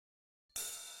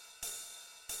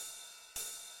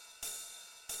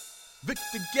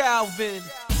Victor Galvan.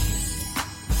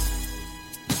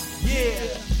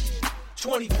 Yeah.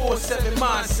 24/7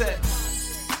 mindset.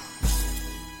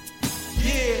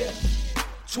 Yeah.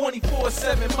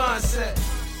 24/7 mindset.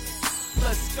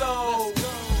 Let's go.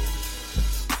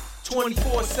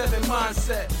 24/7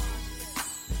 mindset.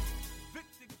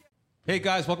 Hey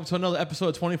guys, welcome to another episode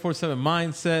of 24/7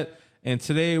 Mindset. And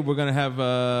today we're going to have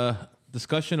a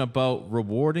discussion about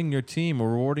rewarding your team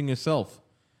or rewarding yourself.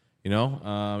 You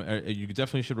know, you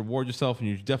definitely should reward yourself, and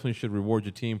you definitely should reward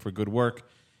your team for good work.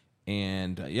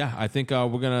 And I think we're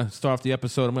going to start off the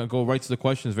episode. I'm going to go right to the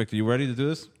questions. Victor, you ready to do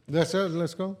this? Yes, sir.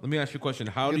 Let's go. Let me ask you a question.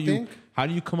 How You do think?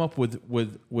 you come up with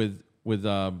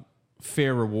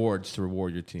fair rewards to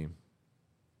reward your team?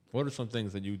 What are some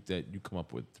things that you come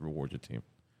up with to reward your team?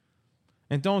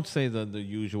 And don't say the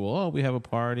usual, oh, we have a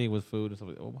party with food and stuff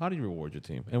like that. Well, how do you reward your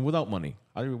team? And without money,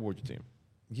 how do you reward your team?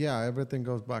 Yeah, everything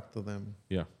goes back to them.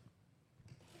 Yeah.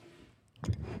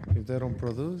 If they don't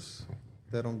produce,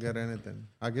 they don't get anything.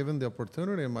 I give them the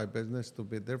opportunity in my business to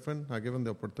be different. I give them the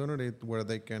opportunity where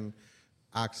they can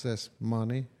access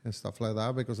money and stuff like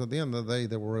that. Because at the end of the day,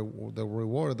 the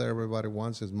reward that everybody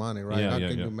wants is money, right? How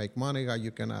can you make money? How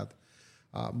you can add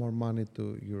more money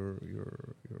to your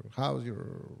house,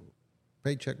 your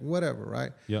paycheck, whatever,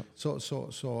 right? Yeah.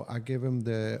 So I give them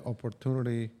the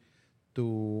opportunity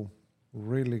to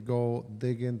really go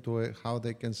dig into it, how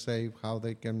they can save, how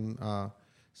they can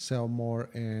sell more,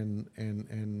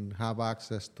 and have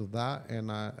access to that,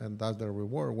 and that's their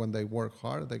reward. When they work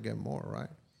hard, they get more, right?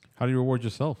 How do you reward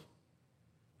yourself?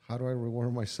 How do I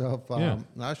reward myself?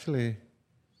 Actually,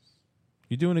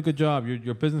 You're doing a good job.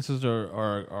 Your businesses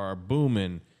are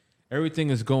booming. Everything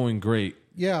is going great.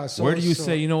 yeah. So Where do you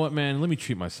say, you know what, man? Let me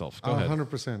treat myself. Go ahead.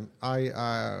 100%.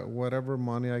 I whatever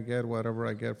money I get, whatever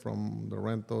I get from the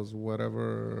rentals,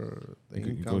 whatever the You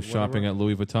income, go shopping at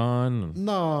Louis Vuitton. And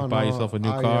No, buy yourself a new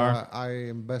car. I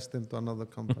invest into another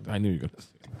company. I knew you were going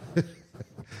to say.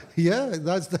 Yeah,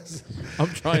 that's. I'm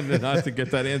trying not to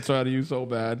get that answer out of you so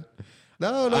bad.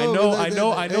 No, I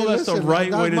know that's the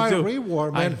right way to that's do. my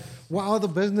reward, man. What other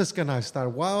business can I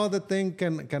start? What other thing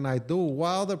can I do? What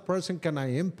other person can I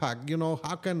impact? You know,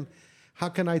 how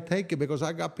can I take it? Because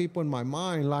I got people in my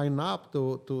mind lined up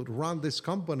to run these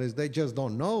companies. They just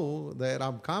don't know that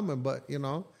I'm coming. But you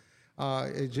know, I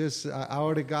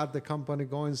already got the company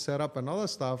going, set up, and other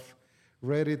stuff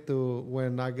ready to,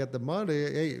 when I get the money,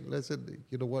 hey, listen,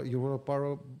 you know what, you want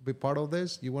to be part of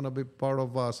this? You want to be part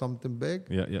of something big?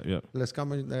 Yeah. Let's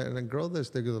come in and grow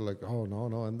this. They're like, oh,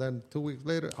 no. And then 2 weeks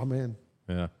later, I'm in.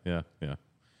 Yeah.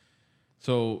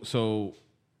 So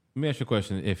let me ask you a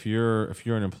question. If you're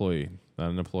an employee, not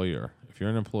an employer, if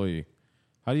you're an employee,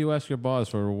 how do you ask your boss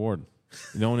for a reward,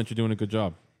 knowing that you're doing a good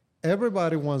job?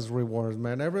 Everybody wants rewards,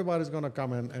 man. Everybody's going to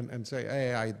come and say,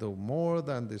 hey, I do more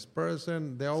than this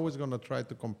person. They're always going to try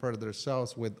to compare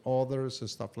themselves with others and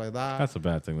stuff like that. That's a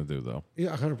bad thing to do, though.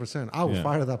 Yeah, 100%. I will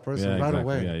fire that person right exactly.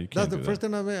 away. Yeah, you can't That's do the first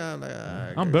that. thing I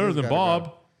mean. I'm better than Bob.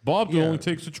 Go. Bob Yeah. only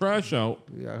takes the trash out.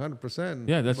 Yeah, 100%.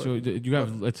 Yeah, that's But- you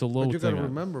have. It's a low But you got thing. to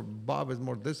remember, Bob is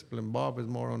more disciplined. Bob is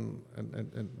more on,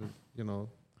 and you know,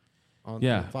 on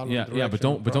following Yeah. direction But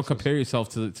don't process. compare yourself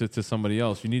to somebody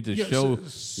else. You need to Yeah, show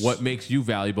so- what makes you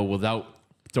valuable without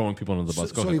throwing people under the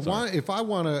bus. Go So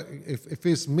ahead. if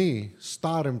it's me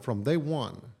starting from day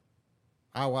one,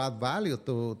 I will add value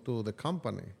to the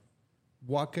company.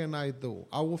 What can I do?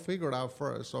 I will figure it out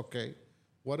first. Okay,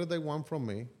 what do they want from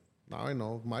me? Now I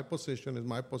know my position is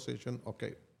my position.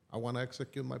 Okay, I want to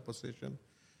execute my position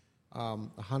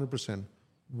 100%.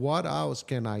 What else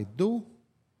can I do?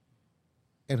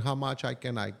 And how much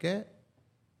can I get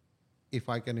if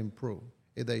I can improve?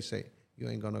 If they say, you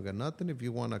ain't going to get nothing, if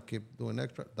you want to keep doing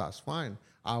extra, that's fine.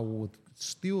 I would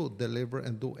still deliver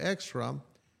and do extra.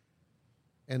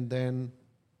 And then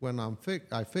when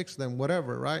I fix them,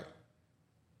 whatever, right?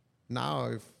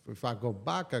 Now, if I go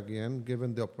back again,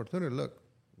 given the opportunity, look,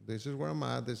 this is where I'm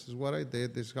at, this is what I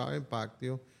did, this is how I impact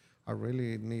you. I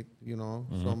really need,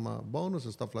 some bonus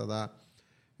and stuff like that.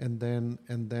 And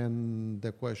then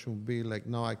the question would be like,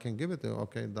 no, I can give it to you.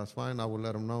 Okay, that's fine. I will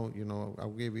let them know, I'll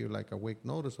give you like a week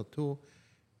notice or two,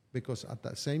 because at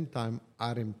the same time,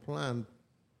 I didn't plan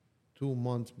 2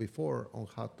 months before on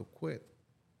how to quit.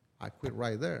 I quit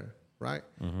right there, right?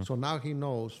 Mm-hmm. So now he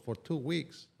knows for 2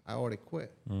 weeks, I already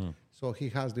quit. Mm. So he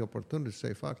has the opportunity to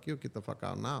say, fuck you, get the fuck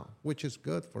out now, which is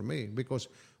good for me, because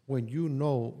when you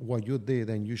know what you did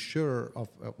and you're sure of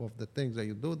the things that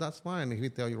you do, that's fine. He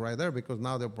tell you right there, because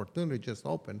now the opportunity just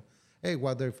opened. Hey,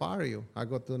 why they fire you? I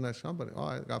go to the next company. Oh,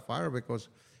 I got fired because,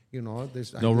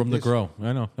 this. No room to grow.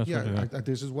 I know. That's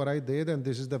this is what I did, and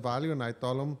this is the value. And I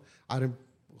told them I didn't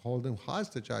hold him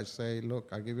hostage. I say, look,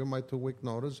 I give you my 2-week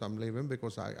notice. I'm leaving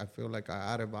because I feel like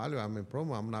I added value. I'm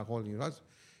improving. I'm not holding you hostage.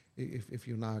 If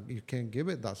you can't give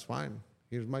it, that's fine.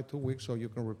 Here's my 2 weeks so you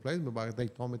can replace me. But they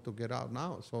told me to get out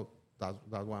now, so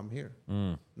that's why I'm here.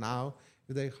 Now,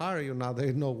 if they hire you, now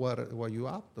they know what you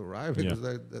up to, right? Because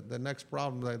the next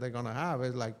problem that they're gonna have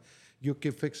is like you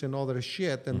keep fixing all their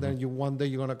shit, and then one day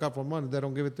you're gonna come for money. They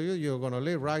don't give it to you, you're gonna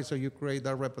leave, right? So you create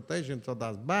that reputation. So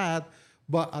that's bad.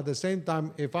 But at the same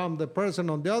time, if I'm the person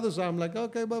on the other side, I'm like,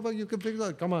 okay, but you can fix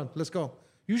it. Come on, let's go.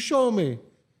 You show me,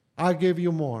 I'll give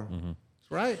you more.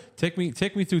 Right? Take me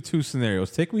through 2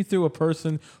 scenarios. Take me through a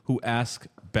person who asked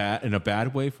in a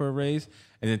bad way for a raise,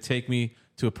 and then take me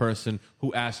to a person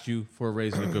who asked you for a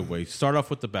raise in a good way. Start off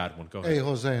with the bad one. Go ahead. Hey,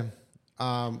 Jose,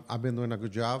 I've been doing a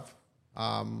good job.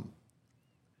 I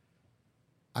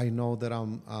know that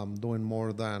I'm doing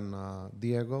more than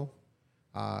Diego.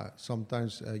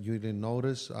 Sometimes you didn't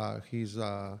notice. He's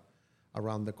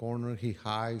around the corner. He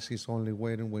hides. He's only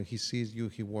waiting. When he sees you,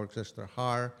 he works extra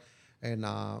hard. And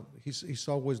he's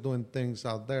always doing things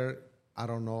out there. I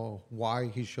don't know why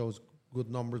he shows good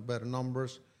numbers, better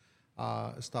numbers,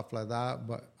 stuff like that.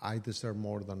 But I deserve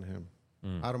more than him.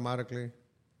 Automatically,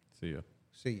 See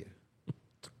you.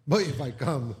 But if I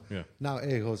come now,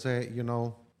 hey Jose,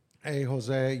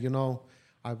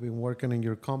 I've been working in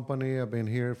your company. I've been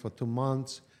here for 2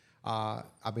 months.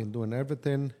 I've been doing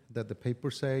everything that the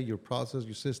papers say, your process,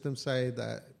 your system say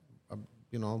that.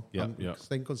 I'm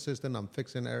staying consistent. I'm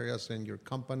fixing areas in your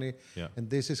company, and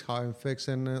this is how I'm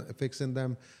fixing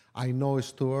them. I know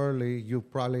it's too early. You're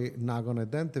probably not going to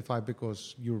identify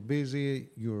because you're busy.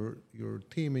 Your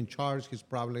team in charge, he's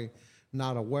probably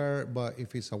not aware. But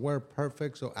if he's aware,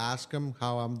 perfect. So ask him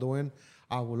how I'm doing.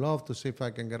 I would love to see if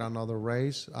I can get another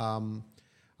raise.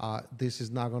 This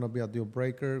is not going to be a deal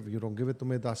breaker. If you don't give it to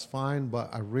me, that's fine. But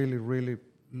I really, really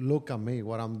look at me,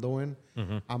 what I'm doing.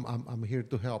 I'm here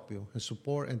to help you and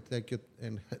support and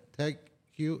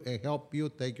help you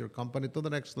take your company to the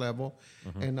next level.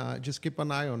 And just keep an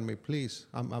eye on me, please.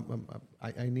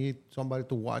 I need somebody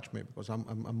to watch me because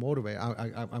I'm motivated.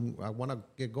 I want to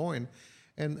get going.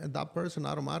 And that person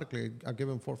automatically, I give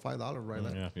him $4 or $5 right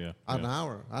there. An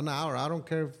hour. I don't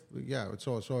care.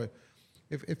 So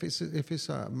if it's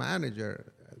a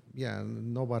manager,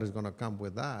 nobody's gonna come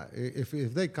with that. If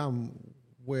they come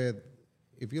with,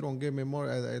 if you don't give me more,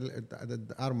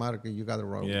 automatically you got the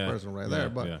wrong person right there.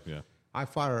 But I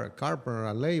fire a carpenter,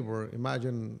 a labor.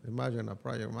 Imagine a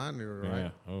project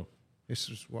manager, right? It's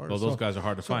just worse. Well, those guys are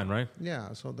hard to find, right?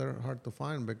 Yeah, so they're hard to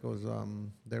find because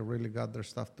they really got their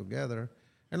stuff together.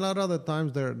 And a lot of other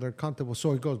times they're comfortable.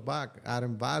 So it goes back,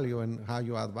 adding value and how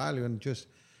you add value, and just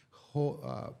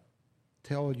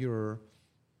tell your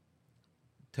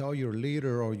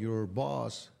leader or your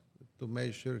boss to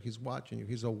make sure he's watching you.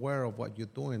 He's aware of what you're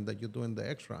doing, that you're doing the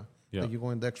extra, that you're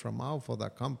going the extra mile for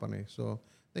that company. So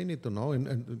they need to know,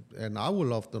 and I would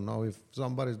love to know if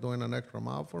somebody's doing an extra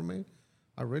mile for me.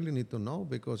 I really need to know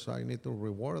because I need to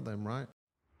reward them, right?